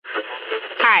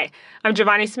Hi, I'm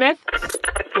Giovanni Smith.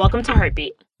 Welcome to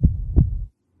Heartbeat.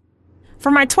 For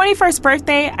my 21st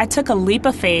birthday, I took a leap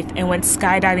of faith and went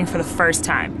skydiving for the first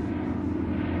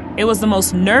time. It was the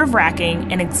most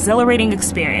nerve-wracking and exhilarating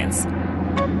experience.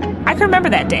 I can remember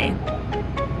that day.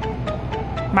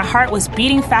 My heart was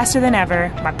beating faster than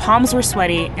ever, my palms were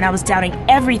sweaty, and I was doubting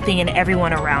everything and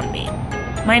everyone around me.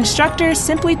 My instructor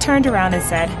simply turned around and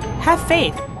said, "Have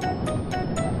faith."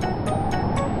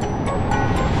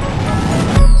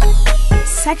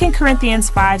 2 Corinthians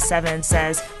 5:7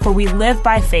 says, "For we live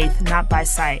by faith, not by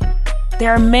sight."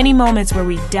 There are many moments where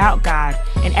we doubt God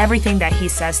and everything that He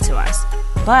says to us,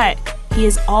 but He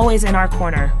is always in our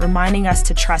corner, reminding us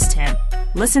to trust Him,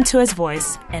 listen to His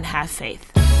voice, and have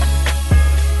faith.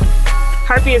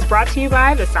 Heartbeat is brought to you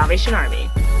by the Salvation Army.